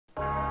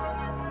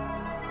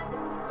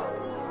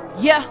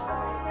Yeah.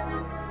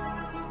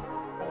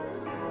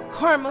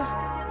 Karma.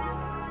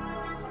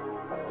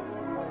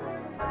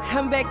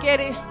 I'm back at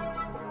it.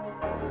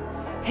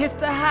 It's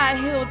the High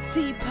Heel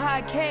Tea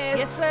Podcast.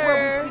 Yes, sir.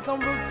 Where we speak on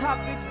real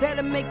topics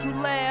that'll make you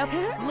laugh.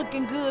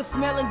 Looking good,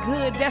 smelling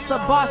good, that's a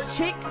boss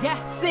chick. Yeah.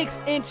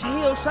 6-inch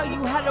heel, show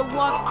you how to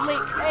walk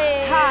slick.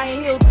 Hey. High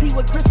Heel Tea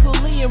with Crystal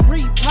Lee and Ree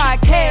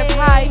Podcast. Hey.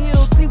 High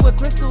Heel Tea with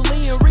Crystal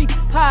Lee and Ree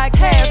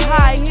Podcast. Hey.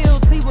 High Heel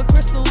Tea with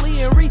Crystal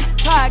Lee and Ree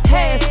Podcast.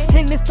 Hey.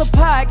 And it's the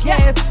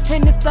podcast,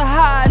 and it's the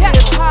hottest.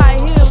 Yeah. High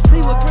Heel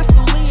Tea with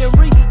Crystal Lee and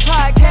Ree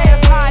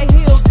Podcast. High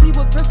Heel Tea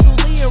with Crystal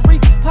Lee and Ree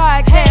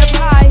Podcast.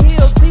 High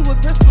Heel Tea with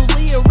Crystal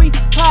Lee and Ree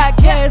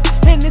Podcast.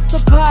 And it's the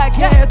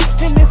podcast,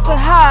 and it's the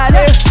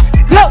hottest.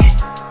 Go!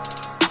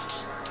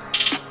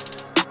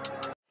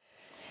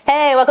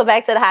 Hey, welcome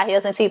back to the High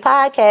Heels and Tea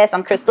Podcast.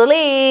 I'm Crystal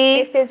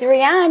Lee. This is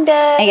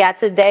Rihanna. And yeah,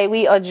 today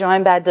we are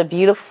joined by the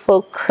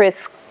beautiful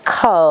Kris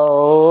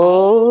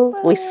Cole.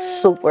 We're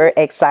super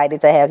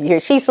excited to have you here.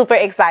 She's super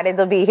excited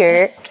to be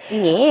here.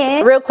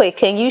 Yeah. Real quick,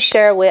 can you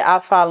share with our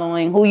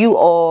following who you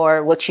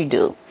are, what you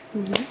do?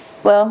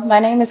 Well, my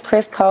name is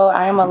Kris Cole.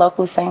 I am a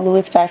local St.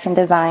 Louis fashion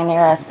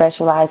designer. I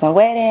specialize in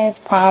weddings,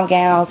 prom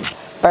gowns,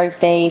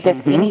 birthdays,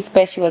 just any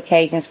special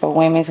occasions for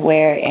women's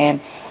wear.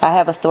 And I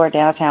have a store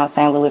downtown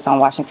St. Louis on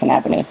Washington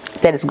Avenue.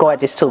 That is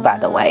gorgeous too, by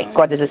the way.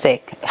 Gorgeous as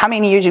heck. How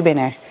many years you been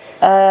there?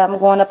 I'm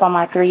going up on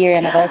my 3-year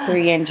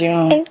anniversary in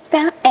June. It's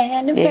our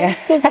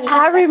anniversary. Yeah.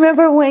 I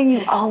remember when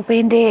you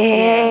opened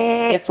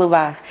it. It flew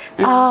by.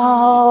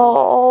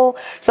 Oh,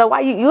 so why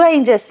you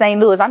ain't just St.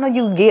 Louis? I know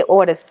you get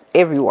orders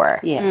everywhere.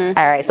 Yeah.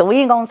 All right, so we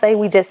ain't gonna say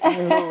we just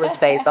St. Louis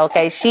based,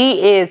 okay?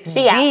 She is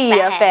the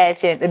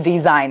fashion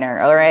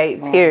designer, all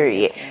right?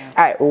 Period.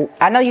 All right, well,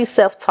 I know you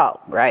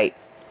self-taught, right?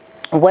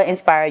 What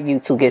inspired you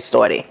to get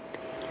started?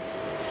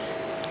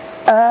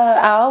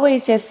 I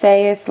always just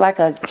say it's like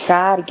a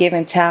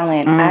God-given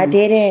talent. I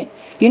didn't,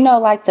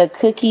 like the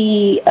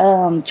cookie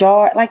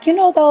jar, like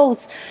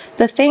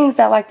the things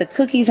that like the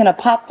cookies and the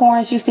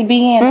popcorns used to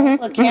be in. I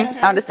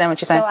understand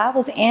what you're saying. So I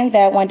was in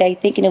that one day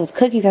thinking it was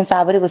cookies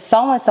inside, but it was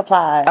sewing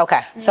supplies.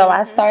 Okay. So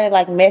I started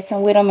like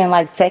messing with them in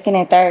like 2nd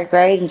and 3rd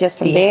grade, and just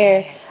from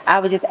there, I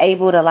was just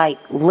able to like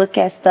look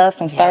at stuff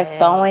and start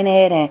sewing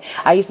it. And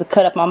I used to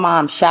cut up my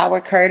mom's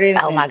shower curtains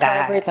and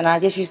covers, and I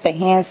just used to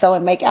hand sew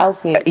and make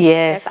outfits.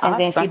 Yes. And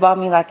then she bought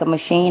me like a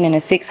machine in the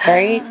 6th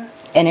grade.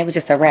 And it was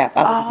just a wrap.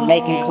 I was just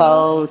making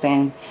clothes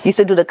and you used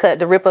to do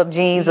the rip up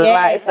jeans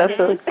and stuff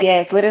too.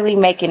 Yes, literally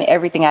making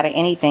everything out of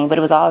anything, but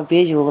it was all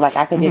visual. Like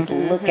I could just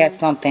look at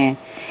something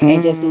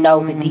and just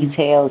know the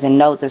details and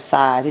know the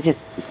size. It's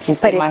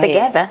just put in my it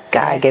together. head.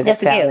 God give it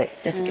talent.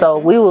 Gift. So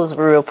we was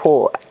real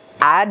poor.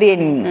 I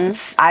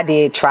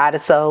did try to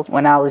sew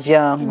when I was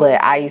young,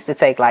 but I used to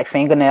take like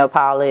fingernail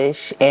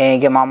polish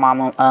and get my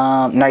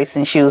mama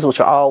nursing shoes, which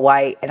were all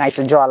white, and I used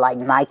to draw like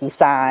Nike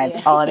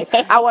signs on it.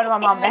 I wanted my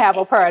mom to have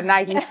a pair of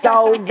Nikes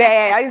so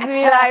bad. I used to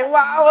be like,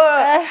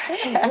 Mama,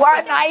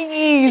 why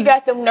Nikes? She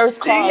got them nurse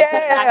claws.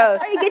 Yeah.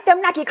 Where you get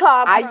them Nike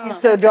claws? I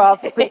used to draw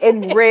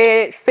in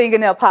red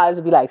fingernail polish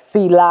to be like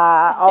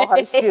Fila, all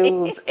her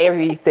shoes,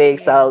 everything.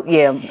 So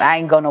yeah, I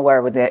ain't going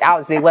nowhere with it.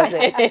 Obviously,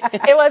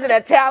 it wasn't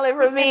a talent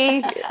for me.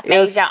 It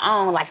was your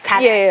own, like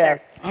tie-dye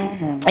shirt.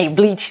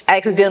 I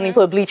accidentally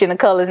put bleach in the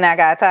colors. Now I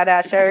got a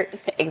tie-dye shirt.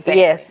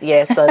 Exactly.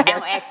 Yes. So on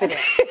accident.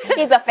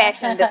 He's a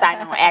fashion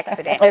designer on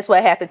accident. That's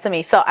what happened to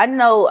me. So I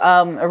know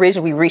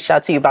originally we reached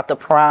out to you about the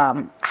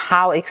prom.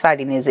 How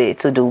exciting is it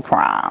to do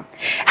prom?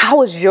 How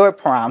was your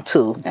prom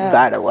too,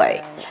 by the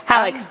way?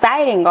 How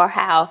exciting or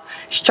how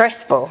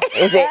stressful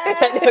is it?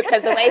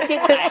 Because the way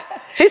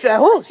she said,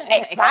 "Who's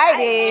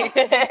exciting?"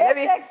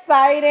 It's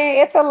exciting.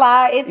 It's a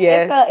lot.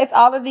 It's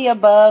all of the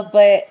above,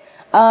 but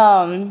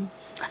I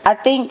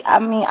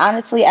mean,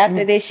 honestly,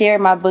 after this year,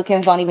 my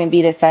bookings won't even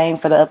be the same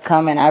for the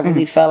upcoming. I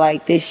really feel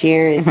like this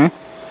year is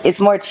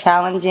it's more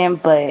challenging,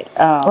 but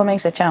what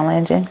makes it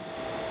challenging?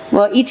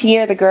 Well, each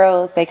year the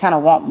girls, they kind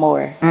of want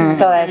more.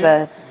 So as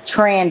a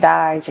trend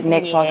dies, the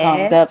next one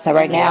comes up. So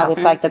right now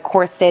it's like the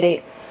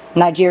corseted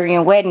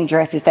Nigerian wedding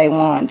dresses they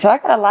want. So I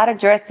got a lot of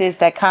dresses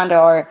that kind of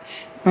are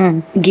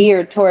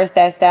geared towards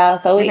that style.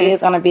 So it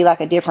is going to be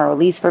like a different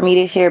release for me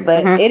this year,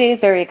 but it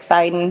is very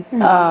exciting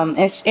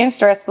and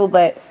stressful,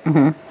 but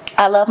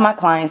I love my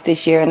clients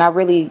this year, and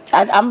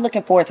I'm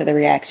looking forward to the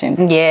reactions.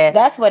 Yes.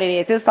 That's what it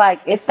is. It's like,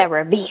 it's a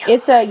reveal.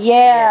 It's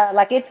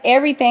like it's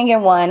everything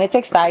in one. It's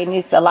exciting.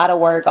 It's a lot of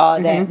work, all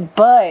that,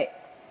 but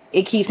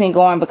it keeps me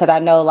going because I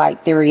know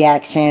like the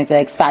reactions, the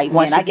excitement.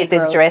 Once you get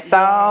this dress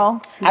on,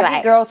 I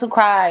get girls who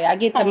cry. I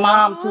get the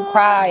moms who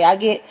cry. I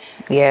get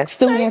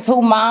students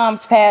whose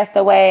moms passed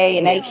away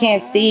and they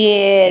can't see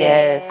it.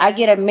 Yes. I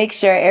get a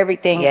mixture of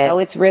everything. So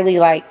it's really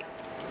like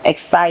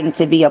exciting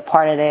to be a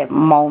part of that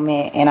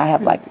moment. And I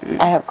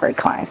have great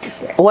clients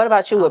this year. What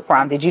about you with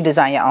prom? Did you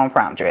design your own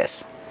prom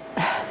dress?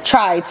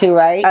 Tried to,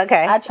 right?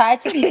 Okay. I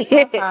tried to make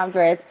my prom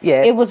dress.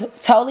 Yes. It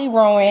was totally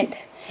ruined.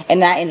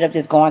 And I ended up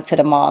just going to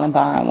the mall and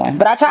buying one.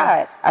 But I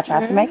tried. I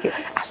tried to make it.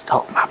 I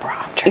stole my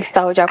prom dress. You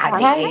stole your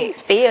prom. I did.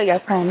 Steal your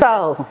prom.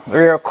 So,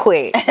 real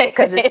quick,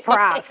 because it's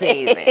prom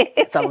season.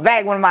 So,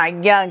 back when my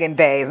youngin'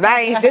 days,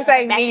 this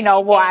ain't me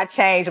no more. I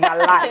changed my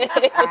life,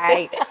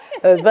 right?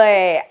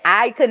 But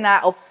I could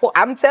not afford,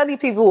 I'm telling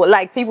people,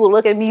 like, people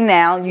look at me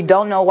now, you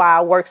don't know why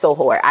I work so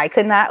hard. I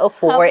could not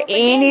afford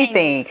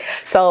anything.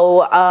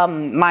 So,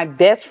 my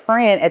best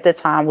friend at the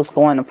time was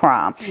going to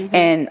prom,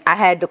 and I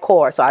had the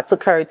car, so I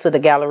took her to the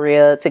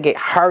Galleria to get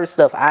her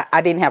stuff.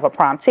 I didn't have a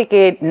prom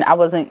ticket, and I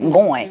wasn't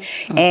going.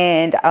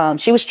 And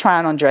she was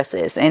trying on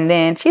dresses, and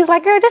then she was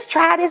like, girl, just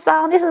try this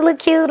on. This is look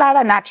cute.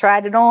 And I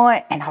tried it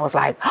on, and I was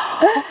like,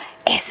 I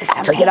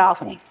took it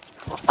off me.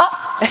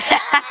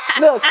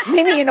 Look,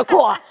 meet me in the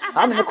car.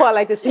 I'm in the car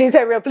like this. Please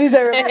hurry up, please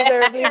hurry up, please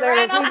hurry up, please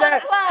hurry up, please hurry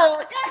up.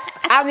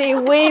 I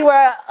mean, we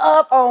were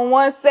up on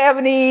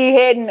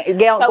 170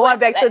 going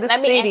back to the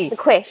city. Let me ask the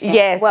question.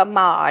 Yes. What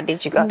mall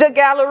did you go to? The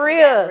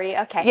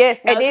Galleria. Okay.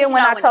 Yes, and then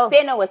when I told the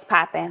dinner was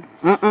popping.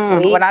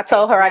 When I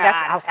told her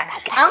I was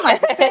like, I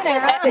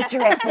got the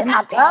dress in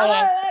my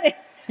pants.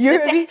 You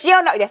heard me? She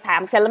don't know. That's how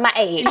I'm telling my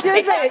age. You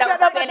said you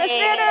don't know what the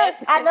center.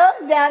 I know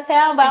it's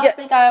downtown, but I don't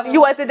think I ever. You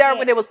wasn't there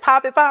when it was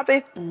popping?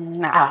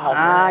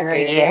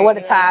 Yeah. What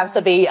a time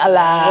to be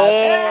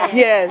alive. Yeah.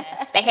 Yes.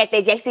 They had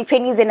their JC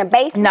Penney's in the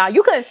basement. No,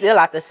 you couldn't steal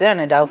out the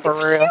center though, for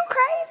real. You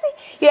crazy?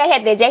 Yeah, they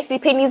had their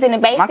JC Penney's in the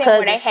basement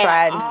where they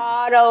had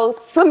all those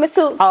swimming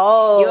suits.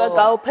 Oh. You would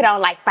go put on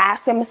like 5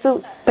 swimming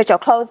suits, put your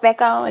clothes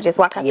back on, and just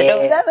walk out the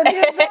door. That's a good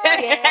one.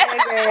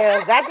 Yeah,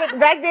 girl.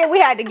 Back then we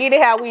had to get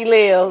it how we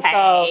live. So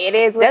hey, it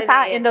is what that's it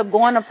how I is. ended up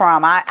going to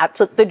prom. I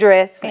took the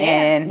dress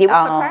and you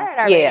was prepared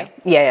already.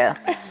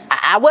 Yeah.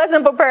 I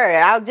wasn't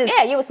prepared. I was just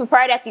you was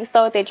prepared after you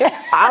stole that dress.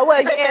 I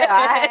was,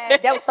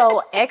 that was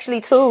so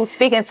actually too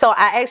speaking. So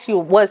I actually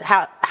was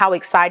how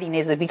exciting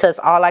is it, because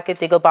all I could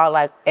think about,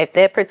 like, at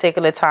that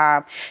particular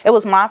time, it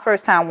was my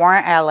first time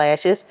wearing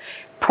eyelashes.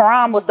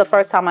 Prom was the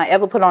first time I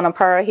ever put on a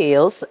pair of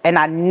heels, and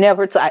I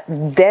never.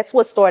 That's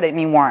what started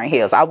me wearing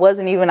heels. I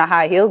wasn't even a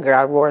high heel girl.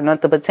 I wore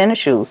nothing but tennis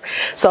shoes.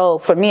 So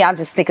for me, I'm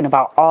just thinking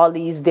about all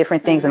these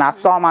different things, and I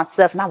saw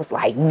myself, and I was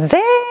like,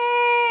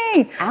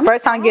 dang.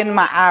 First time getting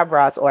my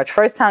eyebrows arched,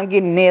 first time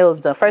getting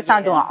nails done, first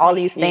time doing all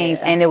these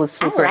things, and it was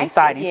super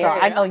exciting. So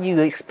I know you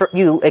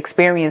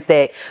experienced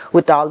that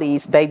with all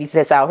these babies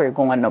that's out here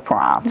going to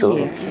prom too.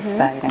 It's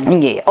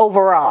exciting. Yeah,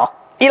 overall.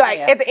 You like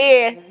at the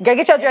end, go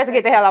get your dress and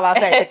get the hell out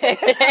of my face.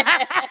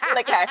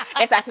 Look at her.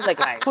 That's how she look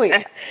like.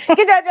 Quick. Get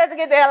your dress and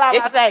get the hell out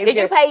of my face. Did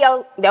you pay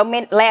your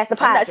last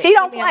deposit? No, she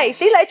don't play.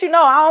 She let you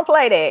know I don't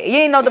play that. You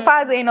ain't no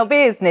deposit, ain't no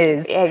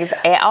business.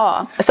 At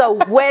all. So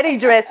wedding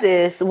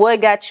dresses, what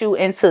got you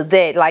into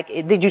that? Like,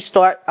 did you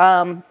start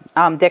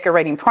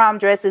decorating prom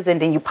dresses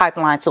and then you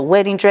pipeline to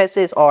wedding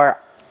dresses, or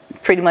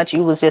pretty much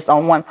you was just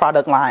on one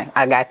product line?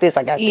 I got this,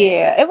 I got that.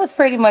 Yeah, it was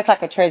pretty much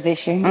like a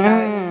transition,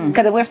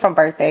 because it went from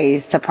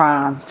birthdays to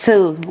prom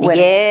to weddings.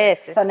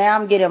 Yes. So now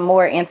I'm getting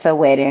more into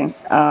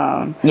weddings.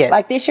 Yes.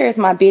 Like this year is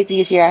my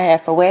busiest year I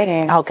have for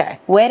weddings. Okay.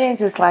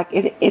 Weddings is like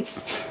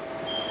it's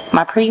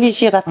my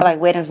previous years. I feel like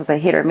weddings was a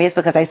hit or miss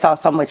because they saw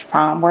so much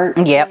prom work.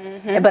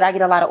 Yep. But I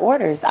get a lot of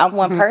orders. I'm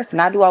one person.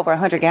 I do over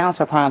 100 gowns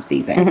for prom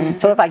season.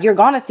 So it's like you're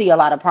gonna see a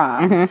lot of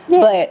prom.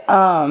 But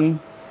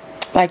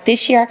like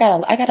this year, I got a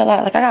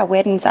lot. Like I got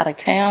weddings out of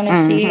town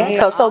and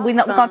shit. So we're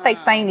gonna take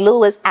St.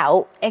 Louis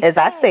out, as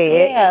I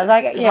said. Yeah,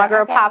 like my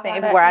girl popping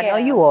everywhere. I know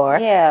you are.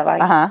 Yeah,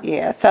 like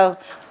yeah. So,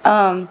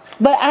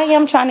 but I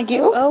am trying to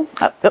get.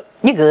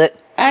 You good?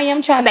 I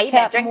am trying to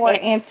tap more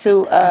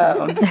into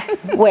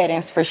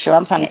weddings for sure.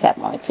 I'm trying to tap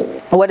more into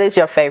it. What is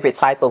your favorite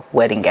type of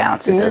wedding gown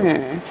to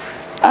do?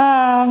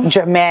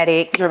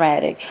 Dramatic.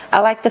 I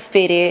like the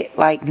fitted,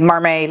 like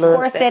mermaid look.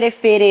 Corseted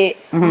fitted.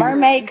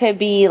 Mermaid could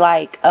be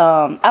like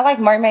I like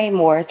mermaid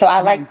more, so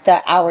I like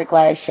the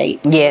hourglass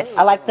shape. Yes.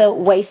 I like the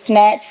waist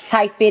snatch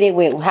tight fitted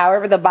with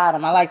however the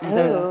bottom. I like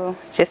to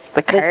just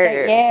the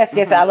curve.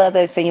 Yes, I love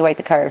to insinuate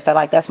the curves. I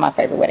like that's my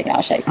favorite wedding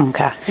gown shape.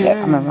 Okay. Yeah.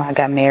 I remember when I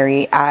got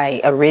married, I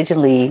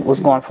originally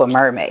was going for a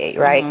mermaid,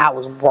 right? I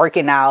was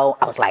working out.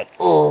 I was like,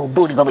 oh,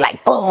 booty gonna be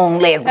like boom,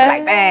 legs gonna be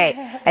like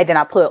bang. And then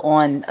I put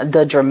on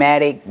the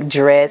dramatic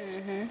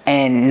dress,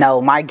 and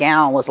no, my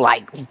gown was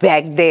like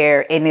back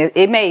there, and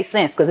it made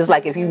sense because it's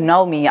like, if you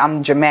know me,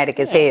 I'm dramatic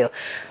as hell.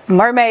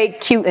 Mermaid,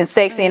 cute and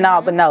sexy and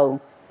all, but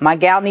no, my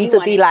gown needs to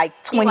be like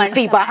 20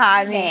 feet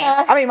behind me.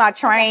 I mean, my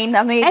train.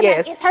 I mean,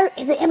 yes. Is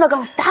it ever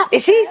gonna stop?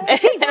 Is she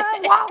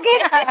done walking?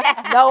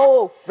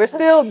 No, we're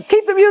still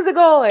keep the music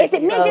going. Is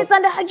it midgets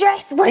under her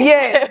dress?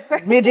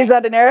 Yes, midgets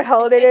under there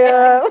holding it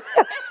up.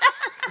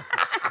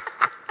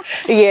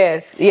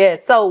 Yes.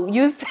 So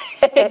you said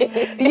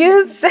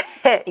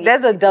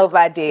that's a dope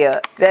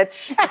idea.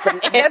 That's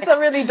a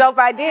really dope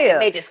idea.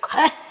 They just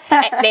crawl.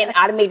 Then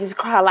all the midgets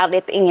crawl out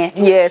at the end.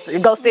 Yes,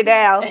 go sit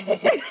down.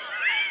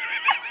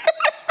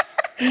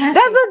 That's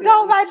a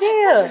dope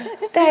idea.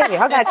 Dang,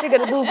 I got to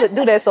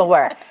do that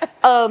somewhere.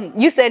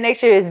 You said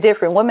next year is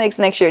different. What makes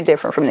next year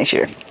different from this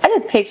year? I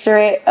just picture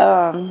it.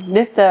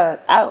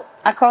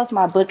 I close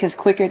my bookings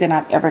quicker than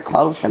I've ever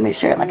closed them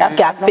this year. Like I've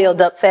got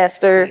filled up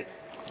faster.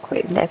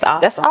 That's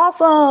awesome. That's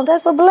awesome.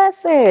 That's a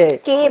blessing.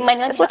 Get money.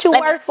 That's what you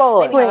work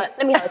for.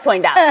 Let me hold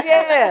 $20.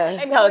 Yeah.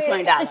 Let me hold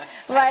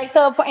 $20. Like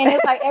to a point, and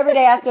it's like every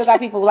day I still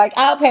got people like,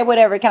 I'll pay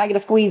whatever. Can I get a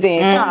squeeze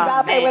in?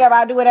 I'll pay whatever.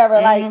 I'll do whatever.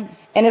 Like,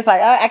 and it's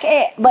like I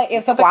can't. But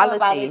if something comes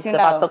about it, it's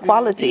about the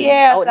quality.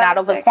 Yeah, Oh, not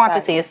over the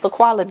quantity. It's the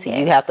quality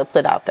you have to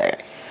put out there.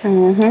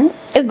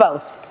 It's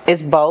both.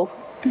 It's both.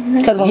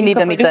 Because when You need to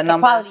can meet produce the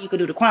numbers. quality, you can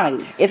do the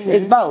quantity.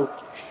 It's both.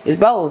 It's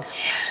both.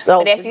 So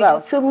But if you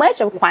do too much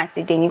of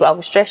quantity, then you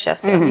overstress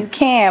yourself. You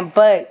can,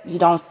 but you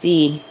don't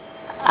see.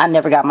 I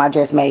never got my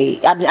dress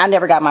made. I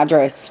never got my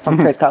dress from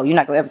Kris Cole. You're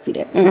not gonna ever see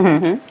that.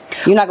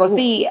 You're not gonna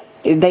see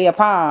day of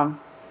prom.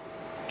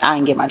 I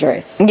didn't get my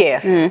dress. yeah.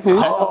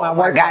 Oh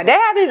my God,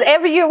 that happens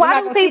every year. Why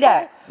do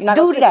people You're not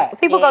gonna see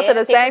that. People go to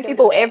the same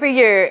people every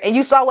year, and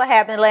you saw what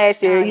happened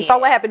last year. You saw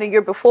what happened the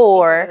year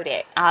before. Do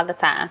that all the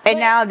time. And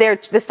now they're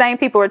the same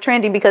people are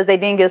trending because they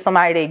didn't give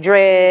somebody their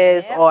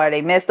dress or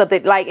they messed up.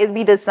 Like it'd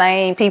be the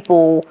same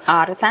people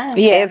All the time.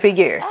 every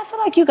year. I feel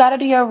like you got to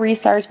do your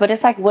research, but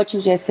it's like what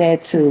you just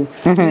said too.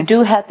 You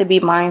do have to be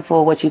mindful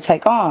of what you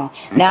take on.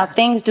 Now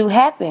things do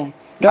happen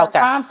during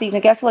prom season.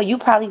 Guess what? You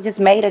probably just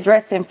made a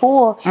dress in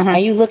full,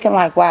 and you looking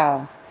like,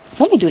 wow.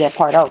 Let me do that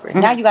part over.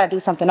 Now you got to do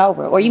something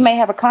over. Or you may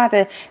have a client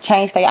that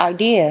change their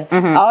idea.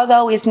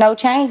 Although it's no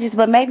changes,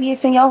 but maybe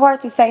it's in your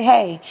heart to say,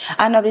 hey,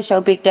 I know this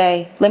your big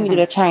day. Let me do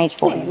the change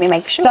for you. Let me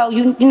make sure. So,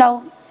 you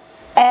know,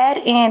 add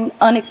in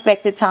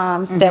unexpected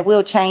times that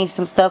will change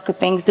some stuff because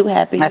things do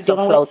happen. That's You're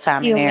some dealing flow with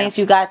time in there. humans,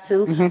 you got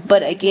to.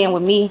 But again,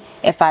 with me,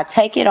 if I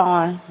take it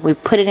on, we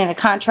put it in a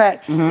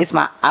contract, it's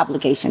my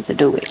obligation to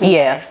do it.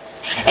 Yes.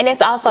 And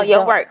it's also It's your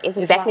done. work. It's It's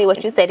exactly done.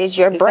 what you said. It's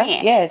your It's done.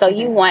 brand. Yes. So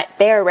you want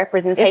their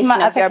representation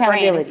I of take your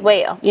brand as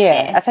well.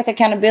 Yeah, I take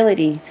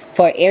accountability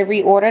for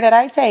every order that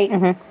I take.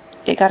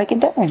 It got to get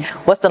done.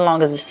 What's the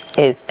longest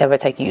it's ever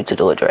taken you to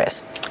do a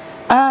dress?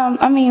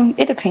 I mean,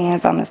 it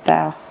depends on the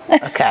style.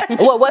 Okay.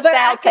 Well, what But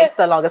style I takes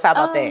could- the longest? How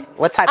about that?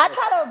 What type I of...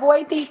 try to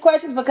avoid these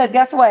questions because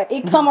guess what?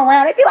 It come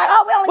around. It be like,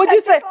 oh, we only What take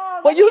you said? this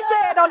long. Well, you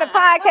said on the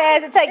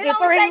podcast it takes you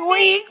only 3 take this-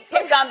 weeks.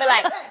 It's gonna be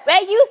like,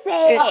 well, you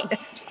said.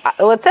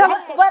 Well, tell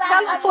But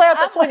tell them 12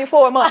 to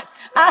 24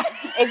 months.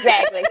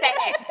 Exactly.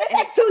 It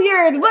take 2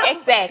 years.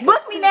 Exactly.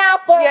 Book me now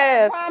for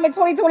Yes. Prom in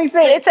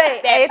 2026.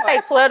 It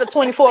takes 12 to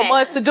 24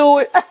 months to do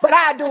it, but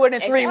I do it in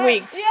 3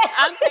 weeks.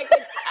 I'm taking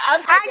I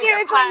give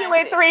it to you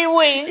in 3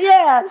 weeks.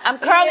 Yeah. I'm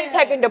currently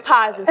taking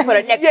deposits for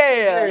the next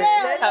Yeah.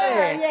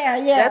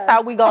 Yeah. That's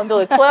how we gonna do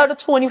it. 12 to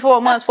 24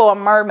 months for a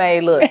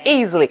mermaid look,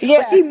 easily. Yeah.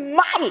 But she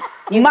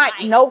might,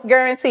 no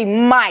guarantee,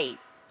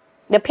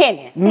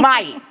 depending.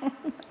 might.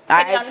 All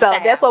right, so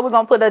understand. that's what we're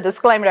gonna put a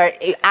disclaimer there.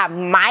 I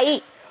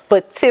might,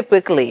 but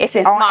typically, It's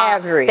in on small,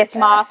 average, the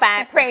small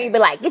fine print. You be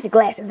like, get your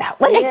glasses out.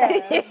 What is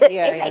it? It's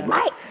Yeah. like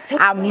might.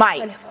 I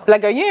might.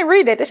 Like, girl, you didn't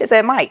read that. That shit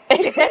said might.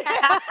 Gotta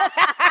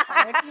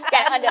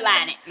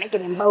underline it, make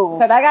it in bold.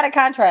 Because I got a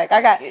contract.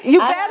 You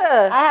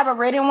better. I have a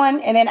written one,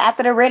 and then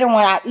after the written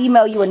one, I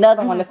email you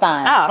another one to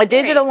sign. Oh, A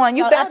digital one,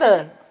 you So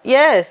better.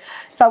 Yes.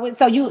 So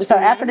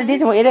after the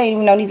digital one, it ain't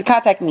even no need to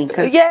contact me.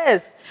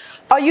 Yes.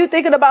 Are you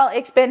thinking about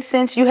expense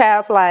since you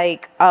have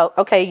like,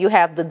 okay, you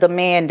have the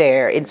demand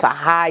there. It's a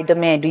high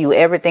demand. Do you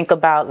ever think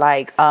about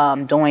like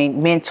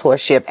doing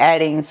mentorship,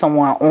 adding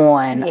someone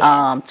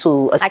on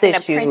to assist Like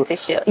an you?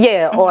 apprenticeship.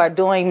 Yeah, or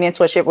doing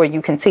mentorship where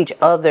you can teach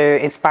other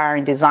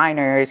inspiring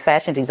designers,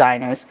 fashion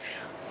designers,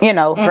 bring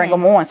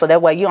them on so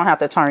that way you don't have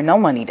to turn no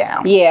money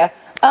down. Yeah.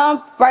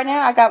 Right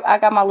now I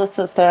got my little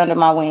sister under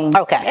my wing.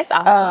 Okay. That's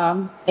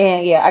awesome.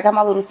 And yeah, I got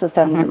my little sister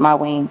under my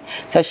wing,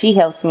 so she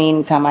helps me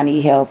anytime I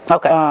need help.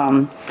 Okay.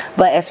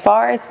 But as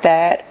far as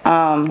that,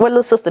 What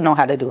little sister know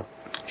how to do?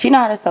 she know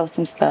how to sew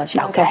some stuff. She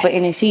knows Okay. how to put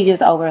in, and she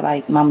just over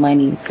like my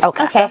money.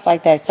 Okay. Stuff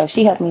like that. So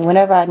she helped me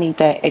whenever I need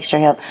that extra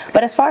help.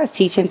 But as far as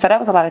teaching, so that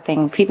was a lot of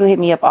things. People hit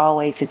me up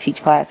always to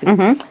teach classes,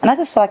 and I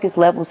just feel like it's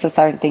levels to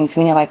certain things.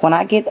 Meaning, like when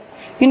I get,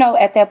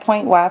 at that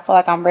point where I feel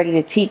like I'm ready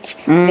to teach,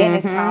 then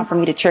it's time for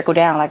me to trickle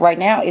down. Like right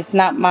now, it's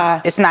not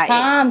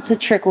time to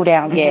trickle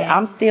down yet.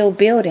 I'm still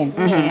building.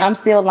 I'm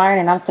still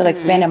learning. I'm still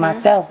expanding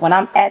myself. When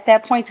I'm at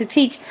that point to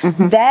teach,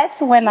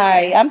 that's when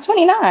I'm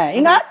 29.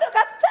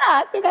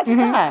 I still got some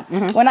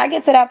time. When I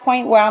get to that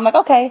point where I'm like,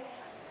 okay,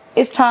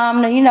 it's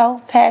time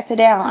to, pass it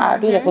down, I'll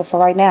do that. But for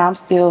right now,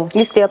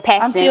 You're still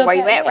passionate where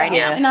you at right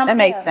now. And That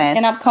makes sense.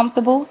 And I'm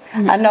comfortable.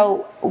 I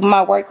know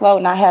my workload,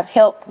 and I have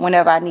help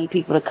whenever I need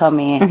people to come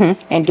in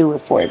and do it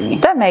for me.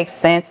 That makes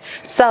sense.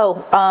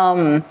 So,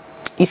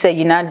 you said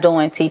you're not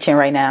doing teaching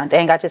right now.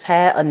 Dang, I just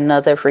had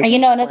another freaking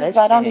And another if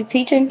I don't do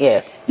teaching,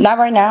 Yeah. not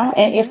right now.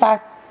 And if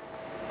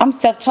I'm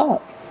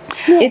self-taught.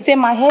 It's in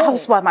my head.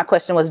 That's why my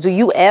question was, do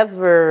you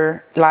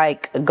ever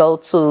go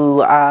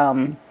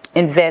to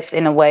invest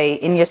in a way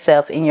in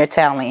yourself, in your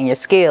talent, in your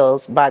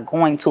skills by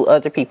going to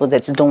other people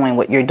that's doing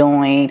what you're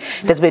doing,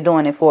 that's been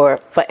doing it for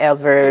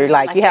forever,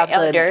 like you have the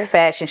elders.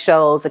 fashion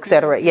shows,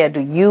 etc. Yeah, do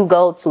you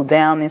go to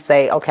them and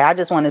say, okay, I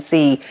just want to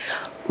see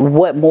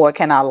what more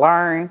can I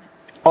learn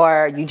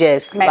or you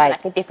just maybe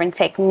like a different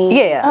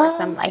technique, or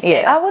something like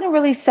that? I wouldn't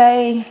really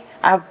say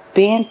I've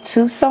been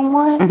to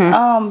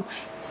someone.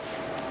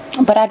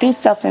 But I do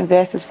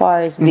self-invest as far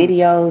as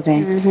videos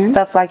and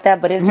stuff like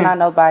that. But it's not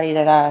nobody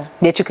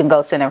that you can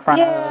go sit in front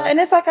of. Yeah, and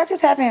it's like I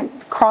just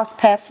haven't crossed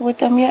paths with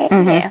them yet.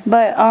 Yeah.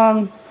 But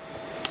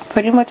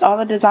pretty much all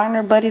the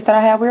designer buddies that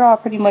I have, we're all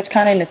pretty much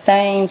kind of in the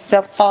same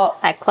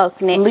self-taught, like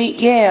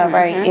close-knit. Yeah,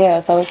 right. Yeah,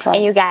 so it's like,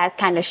 and you guys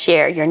kind of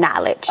share your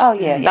knowledge. Oh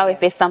yeah. So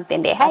if it's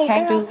something that, hey, I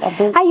can't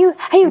girl,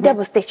 how you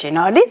double stitching,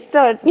 or this,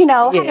 you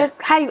know,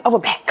 how you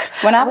overback.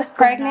 When I was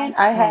pregnant,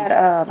 I had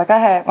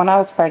when I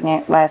was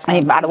pregnant last month.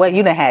 And by the way,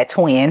 you done had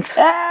twins.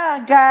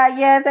 Oh God,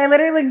 yes, they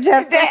literally look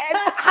just.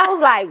 I was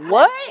like,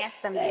 what?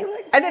 And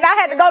then I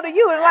had to go to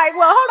you and like,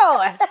 well, hold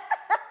on.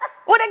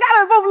 Well, they got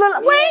a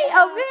wait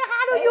a minute.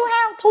 How do you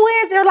have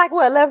twins? They're like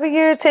what, 11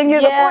 years, 10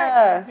 years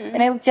apart? And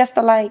they look just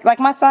alike. Like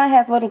my son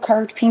has little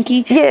curved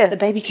pinky. Yeah. The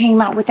baby came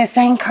out with that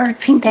same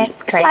curved pinky.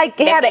 That's crazy. Like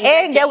he had an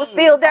egg that was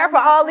still there for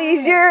all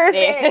these years.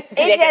 Yeah.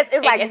 It just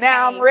is like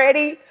now I'm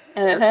ready.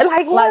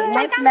 Like what?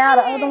 One smiled,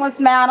 the other one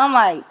smiled. I'm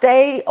like,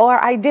 they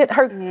are identical.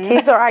 Her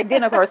kids are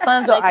identical. Her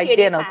sons are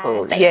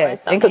identical.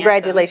 Yes, and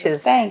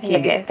congratulations. Thank you.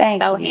 Yes,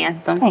 Thank so you.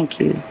 handsome. Thank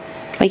you.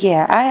 But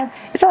yeah,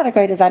 it's all the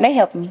great design. They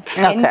help me.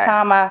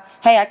 Anytime I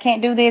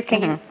can't do this,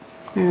 can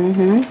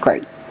you?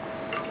 Great.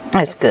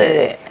 That's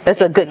good.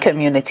 It's a good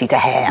community to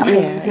have.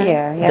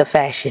 Yeah. The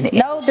fashion.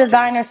 No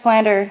designer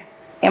slander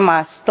in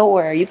my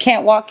store. You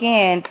can't walk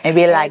in and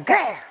be like,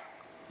 girl.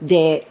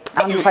 Dead.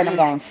 I don't even play them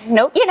games.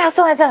 Nope. You know,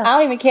 so and so. I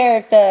don't even care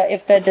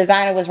if the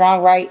designer was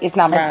wrong, right? It's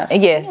not mine.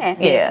 Yeah.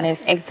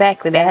 Business.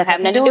 Exactly. That has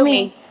nothing to do with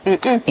me.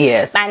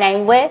 Yes. My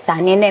name was.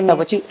 I named them. So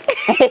what you?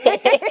 Don't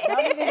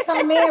even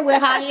come in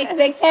with high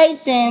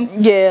expectations.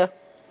 Yeah.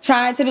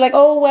 Trying to be like,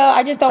 oh well,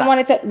 I just don't want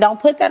it to. Don't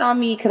put that on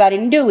me because I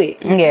didn't do it.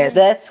 Yes.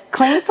 That's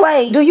clean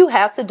slate. Do you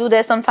have to do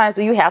that sometimes?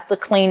 Do you have to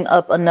clean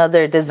up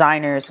another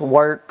designer's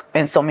work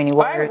in so many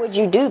words? Why would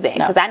you do that?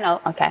 Because I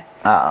know. Okay.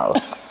 Oh.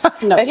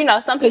 No. But you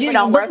know, some people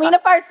don't book work me in the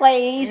first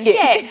place.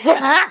 Yeah.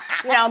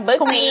 You don't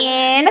book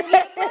me in.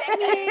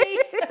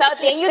 So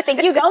then you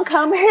think you gonna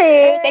come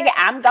here thinking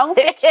I'm gonna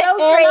fix your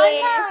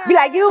dress. Be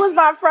like, you was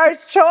my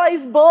first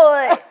choice,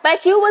 boy.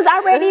 But you was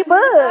already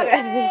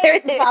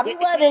booked. Probably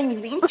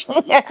wasn't.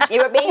 You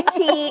were being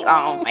cheap.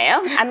 Oh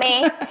well. I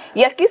mean,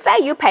 like you say,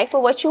 you pay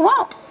for what you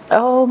want.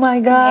 Oh my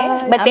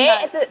God. But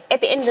then at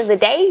the end of the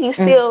day, you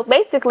still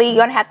basically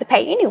gonna have to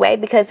pay anyway,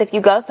 because if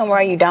you go somewhere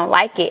and you don't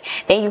like it,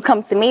 then you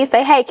come to me and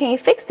say, hey, can you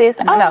fix this?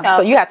 Oh no.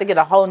 So you have to get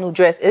a whole new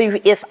dress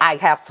if I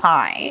have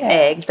time.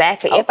 Yeah,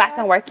 exactly. Okay. If I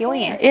can work you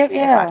in.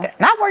 Yeah.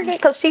 Not working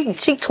because she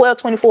 12,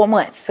 24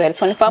 months. 12 to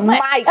 24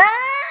 months.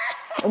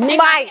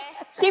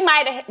 She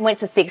might have went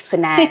to 6 to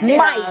 9. You know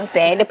what I'm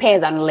saying?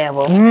 Depends on the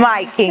level.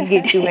 Mike can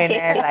get you in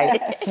there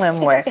like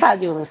swimwear.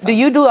 Do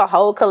you do a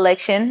whole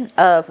collection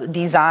of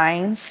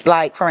designs?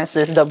 Like, for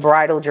instance, the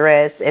bridal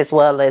dress as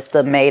well as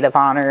the maid of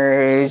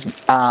honors,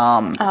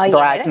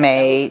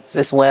 bridesmaids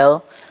as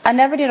well? I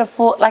never did a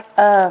full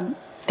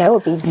that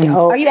would be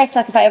dope. Are you asking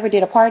like if I ever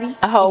did a party?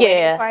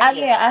 Yeah.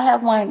 I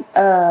have one.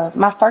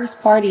 My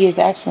first party is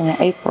actually in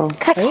April.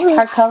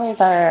 Her colors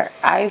are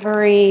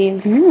ivory,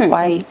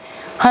 white,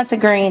 hunter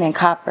green, and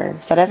copper.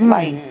 So that's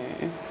like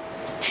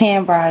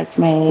 10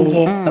 bridesmaids.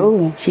 Yes.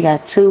 Ooh. She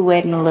got 2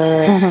 wedding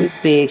looks. It's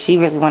big. She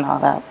really went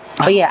all out.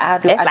 But yeah, I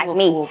do a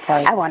full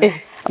party. I want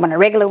a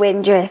regular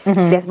wedding dress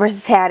that's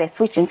versatile, that's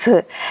switching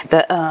to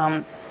the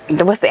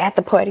what's the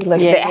after party look?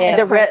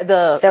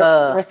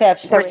 The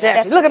reception.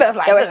 Look at us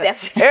like the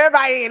reception.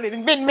 Everybody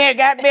been married,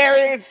 got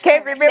married,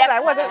 can't remember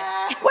like what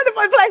the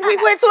place we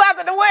went to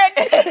after the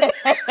wedding?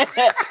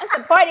 What's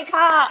the party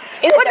called?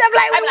 What the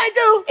place we went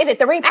to? Is it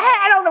the repast? I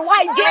had on the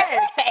white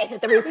dress. Is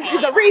it the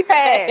repast? The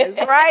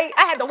repast, right?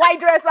 I had the white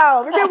dress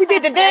on. Remember we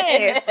did the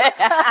dance.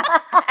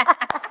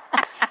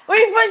 We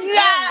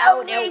forgot.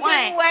 We did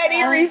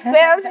wedding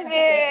reception.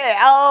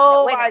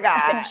 Oh my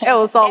gosh. It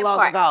was so long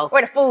ago.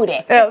 Where the food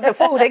at? The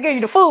food. They give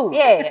you the food.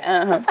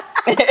 Yeah.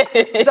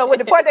 So with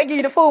the part they give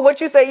you the food,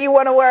 what you say you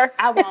want to wear?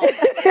 I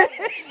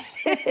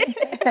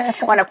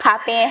want to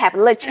pop in, have a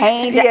little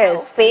change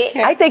outfit.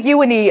 I think you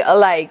would need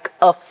a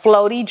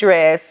floaty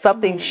dress,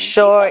 something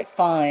short.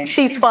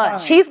 She's fun.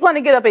 She's going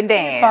to get up and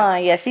dance. She's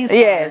fun. Yeah, she's fun.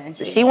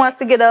 Yes, she wants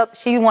to get up.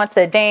 She wants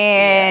to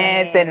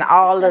dance and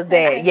all of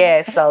that.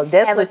 Yes, so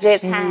that's have what a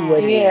good time.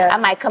 I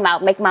might come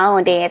out, make my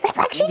own dance.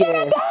 Like she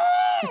gonna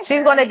dance.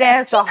 She's gonna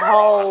dance the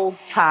whole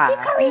time.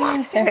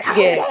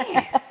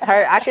 Yes,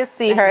 I can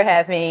see her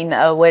having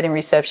a wedding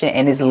reception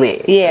and it's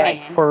lit. Yeah,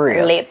 like, for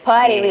real. Lit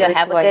party. We're gonna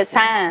have a good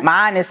time.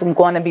 Mine is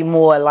going to be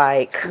more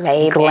like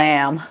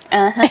glam.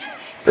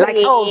 Like,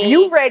 if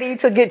you ready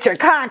to get your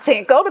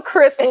content, go to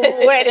Crystal's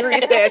wedding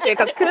reception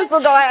because Crystal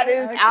gonna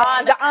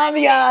have the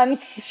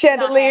ambiance,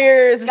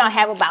 chandeliers. We're gonna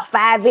have about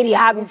 5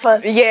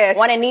 videographers. Yes,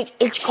 one in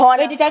each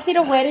corner. Wait, did y'all see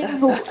the wedding?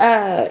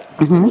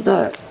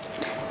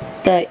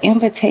 The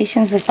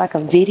invitations was like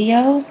a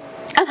video.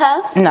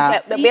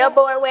 No. The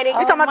billboard wedding.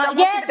 You talking about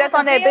that's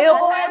on that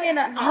billboard?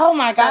 Oh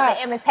my God.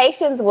 The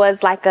invitations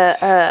was like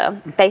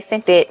they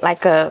sent it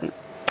like a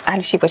I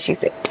know what she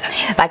said.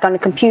 Like on the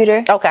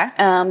computer. Okay.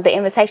 The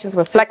invitations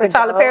were super Like the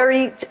Tyler dope.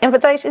 Perry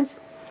invitations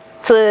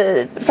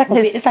to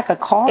It's like a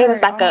card. It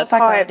was like a almost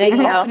card they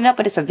video. open it up,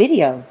 but it's a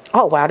video.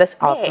 Oh wow, that's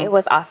Yeah, awesome. it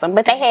was awesome.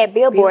 But they had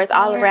billboards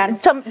all around.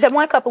 The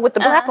one couple with the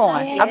black on.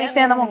 I be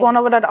seeing them going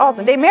over to the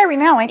altar. They married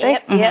now, ain't they?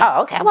 Yep, yep.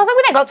 Oh, okay. I was like,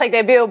 we didn't go take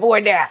that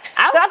billboard down.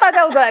 I thought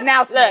that was an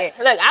announcement.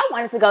 Look, I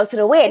wanted to go to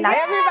the wedding.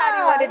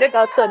 Everybody wanted to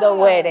go to the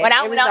wedding. When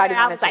I went on Everybody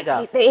there, I wanted was to like,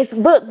 go. it's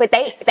booked, but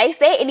they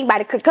said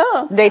anybody could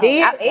come. They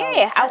did?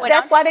 I went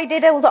That's why they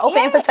did that. It was an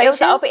open invitation. It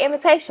was an open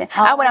invitation.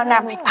 I went on there,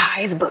 I'm like,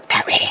 it's booked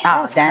already.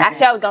 Oh, damn. I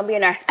sure was going to be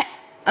in there.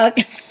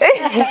 Okay.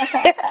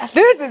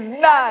 This is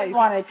nice.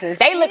 Wanted to.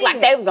 They looked like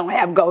they was going to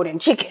have golden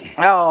chicken.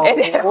 Oh,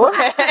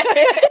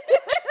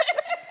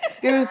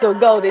 give me some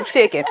golden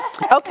chicken.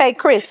 Okay,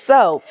 Kris.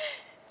 So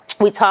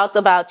we talked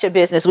about your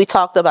business. We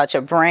talked about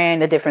your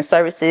brand, the different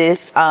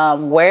services.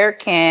 Where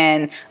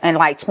can, in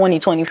like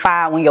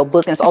 2025, when your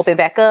bookings open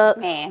back up,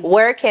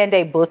 where can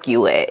they book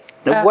you at?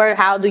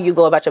 How do you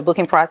go about your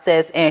booking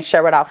process, and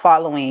share with our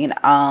following?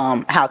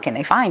 How can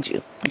they find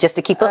you just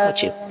to keep up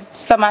with you?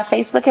 So my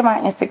Facebook and my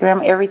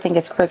Instagram, everything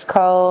is Kris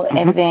Cole,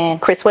 and then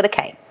Kris with a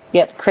K.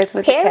 Yep, Kris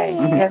with a K.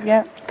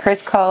 Yep.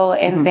 Kris Cole,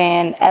 and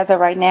then as of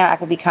right now, I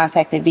can be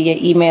contacted via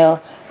email,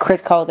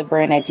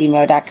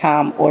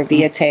 KrisColeTheBrand@gmail.com, or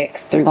via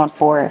text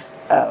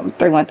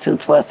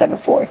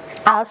 312-1274.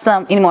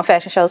 Awesome. Any more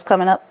fashion shows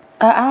coming up?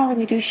 I don't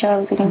really do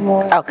shows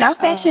anymore. Okay. No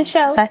fashion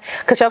show.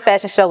 Because your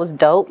fashion show was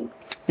dope.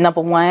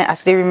 Number one, I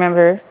still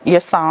remember your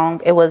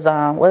song. It was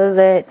what is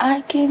it?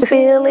 I can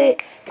feel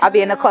it. I'll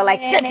be in the car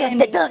like I can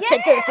feel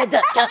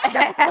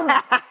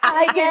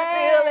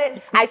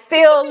it. I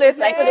still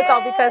listen to the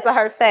song because of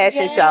her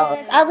fashion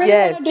show. I really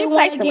want to do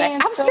one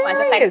again. I'm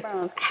serious.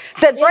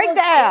 The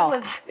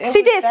breakdown.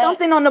 She did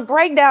something on the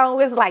breakdown. It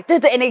was like,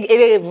 and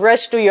it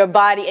rushed through your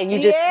body, and you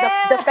just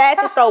the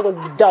fashion show was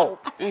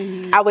dope.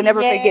 I would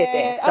never forget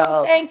that.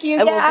 So thank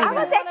you. I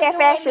was at that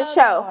fashion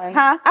show.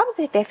 Huh? I was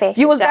at that fashion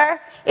show. You was there?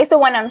 It's the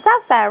one on the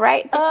south side,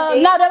 right?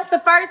 No, that was the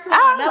first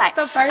one. That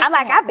was the first I'm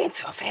like, one. I've been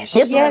to a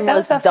fashion show. This one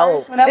was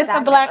dope. That was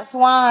the Black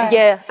Swan.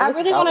 Yeah, I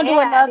really want to do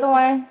another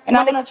one, and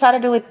I'm gonna try to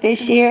do it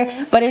this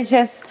year. But it's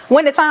just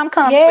when the time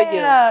comes for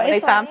you. When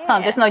the times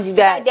come, just know you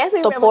got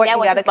support.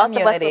 You got a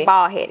community. Both of us were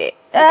bald headed.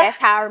 That's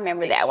how I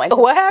remember that one.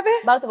 What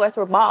happened? Both of us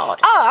were bald.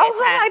 Oh, I was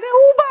like,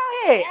 who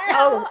bald headed?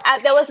 Oh,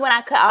 that was when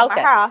I cut all my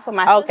hair off for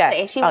my sister,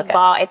 and she was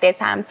bald at that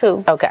time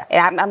too. Okay.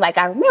 And I'm like,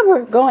 I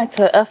remember going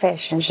to a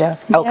fashion show.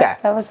 Okay.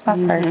 that was my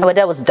first. But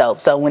that was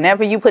dope. So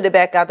whenever you put it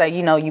back out there,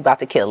 you know you about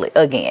to kill it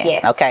again.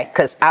 Yes. Okay.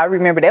 Because I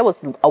remember that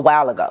was a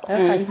while ago.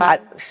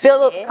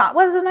 Philip,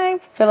 what is his name?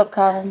 Philip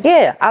Collins.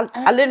 Yeah,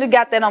 I literally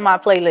got that on my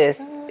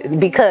playlist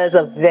because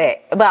of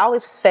that. But I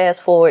always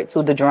fast forward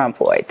to the drum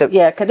part.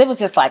 Yeah, because it was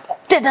just like.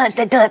 Look at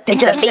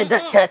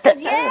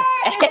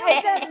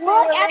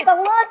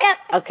the.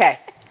 Okay.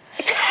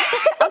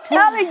 I'm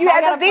telling you, you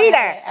had to be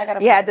there.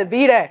 You had to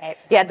be there.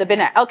 You had to be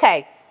there.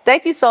 Okay.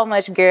 Thank you so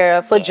much,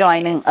 girl, for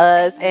joining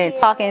us and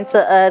talking to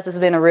us. It's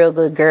been a real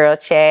good girl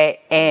chat.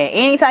 And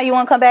anytime you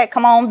want to come back,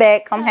 come on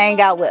back. Come hang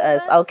out with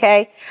us,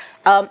 okay?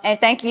 And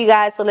thank you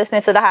guys for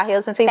listening to the High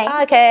Heels and Tea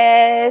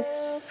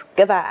podcast.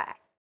 Goodbye.